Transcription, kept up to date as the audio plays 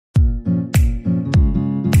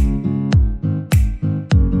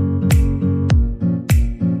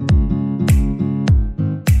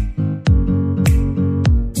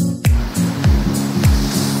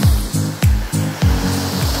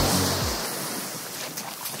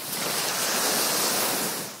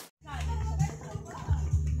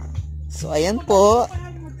So, ayan po.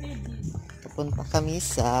 Papunta kami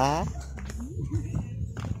sa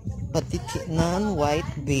Patitinan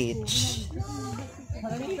White Beach.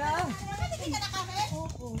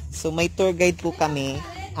 So, may tour guide po kami.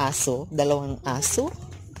 Aso. 2 aso.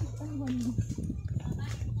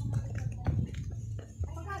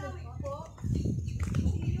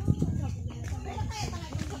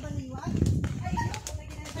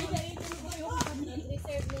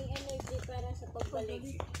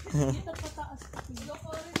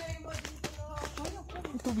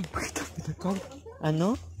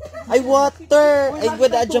 Ano? Ay, water! Ay,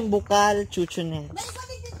 wala dyan bukal. Chuchunet.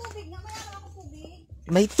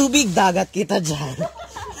 May tubig dagat kita dyan.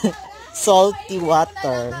 Salty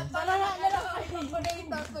water.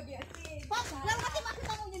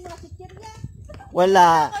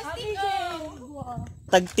 Wala.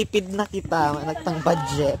 Tagtipid na kita. Nagtang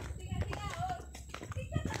budget.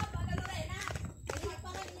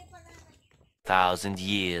 Thousand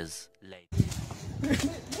years later.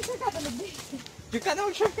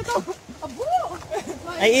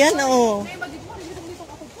 Ay, ayan o.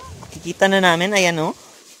 Kikita na namin. Ayan o.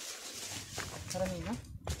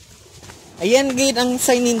 Ayan, gate ang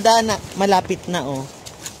signinda na malapit na o.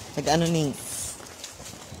 Nag-ano ning.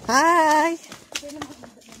 Hi!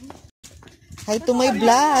 Hi to my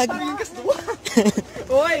vlog.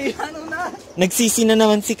 Oy, ano na? Nagsisi na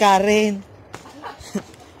naman si Karen.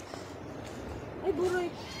 Ay,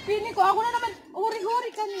 buroy. Pini ko, ako na naman.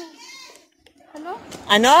 Huri-huri ka niyo. Ano?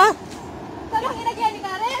 Ano? Saan ang inagyan ni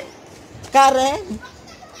Karen? Karen?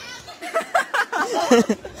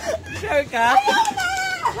 Sure ka?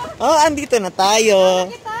 Oh, andito na tayo.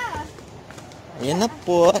 Kita. Ayan na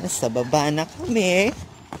po. Nasa baba na kami.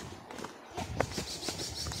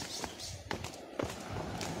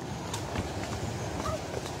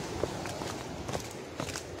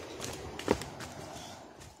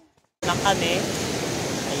 Lang kami.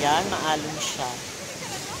 Ayan, maalon siya.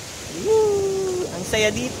 Woo! Ang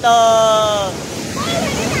saya dito.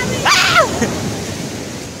 Ah!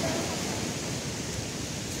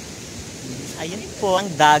 Ayan po ang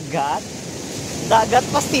dagat. Dagat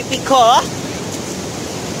Pasipiko.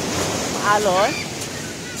 Maalon.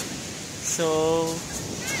 So,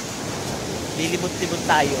 lilibot-libot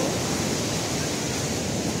tayo.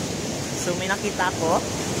 So, may nakita ko.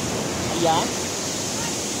 Ayan.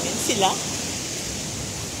 Ayan sila.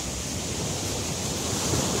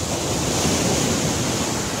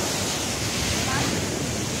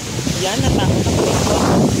 Ayan, natakot ako dito.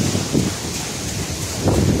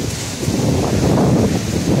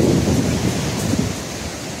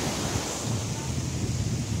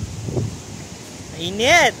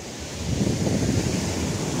 Init!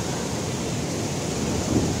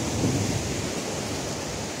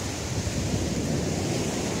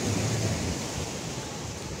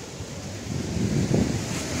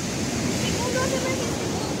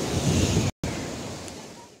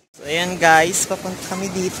 So, ayan guys, papunta kami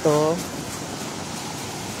dito.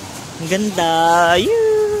 Ang ganda!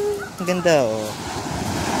 Yoo! Ang ganda oh.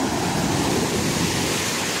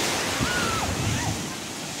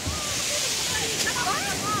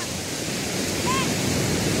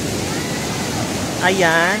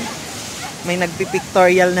 Ayan. May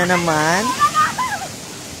nagpipictorial na naman.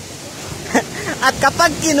 At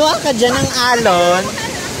kapag kinuha ka dyan ng alon,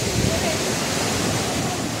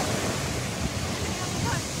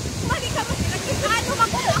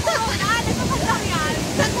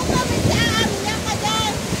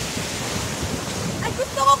 Ay,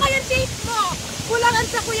 gusto ko kayang shape mo. Kulangan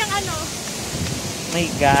sa kuyang ano. my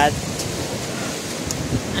God.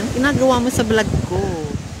 Ano ginagawa mo sa vlog ko?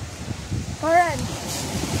 Orange.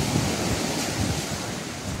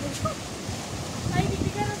 Ay,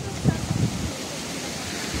 bibigyan na ito.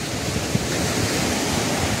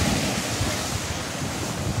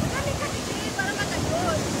 Marami ka hindi para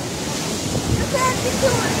matagod. Kasi,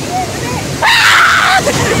 picture.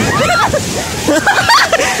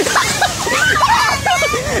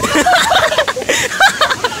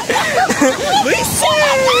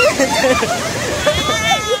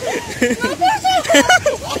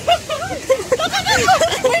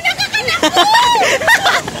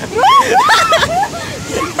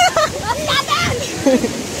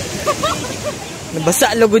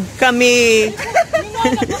 Nabasa lugod kami.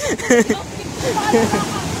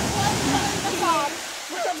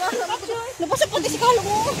 Nabasa po di si kalo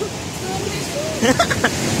mo.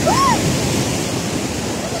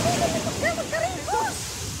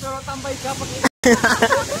 Pero tambay ka pag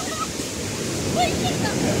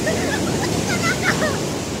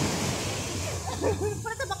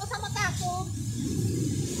Para ba ko sa mata ko?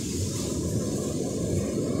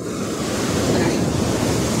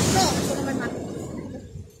 No,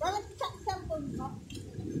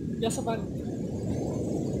 sa bag.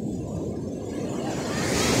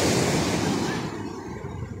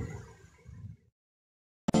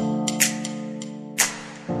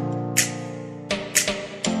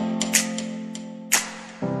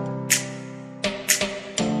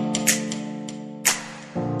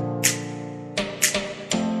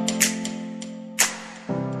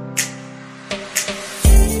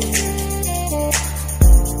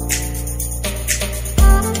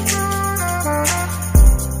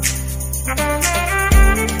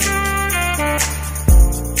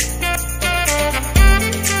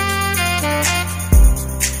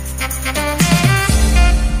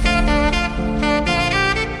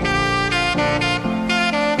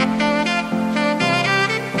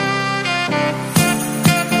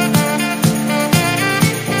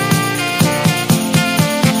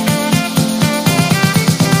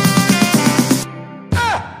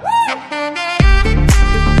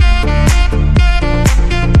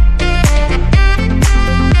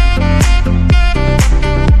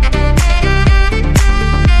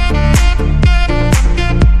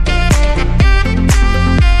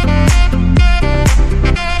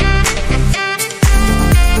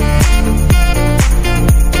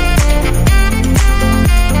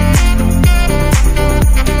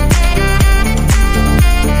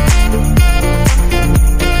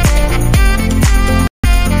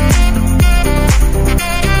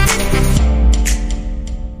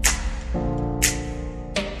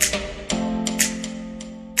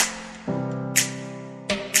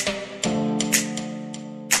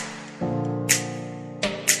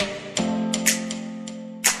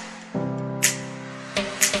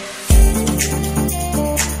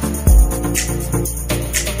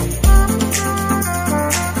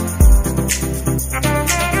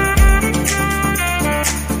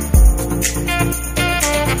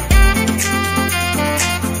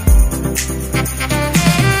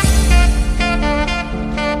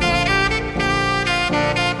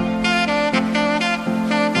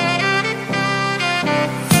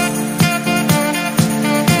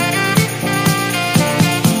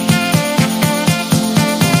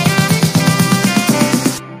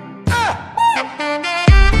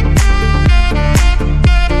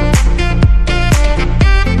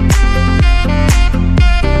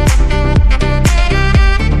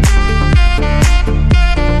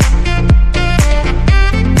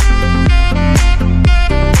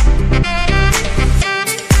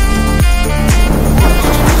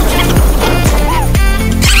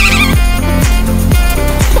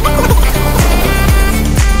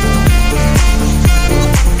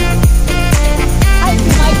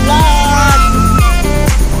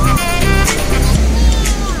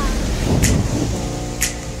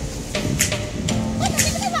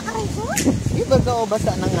 Baga o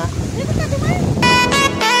basa na nga. Hindi ko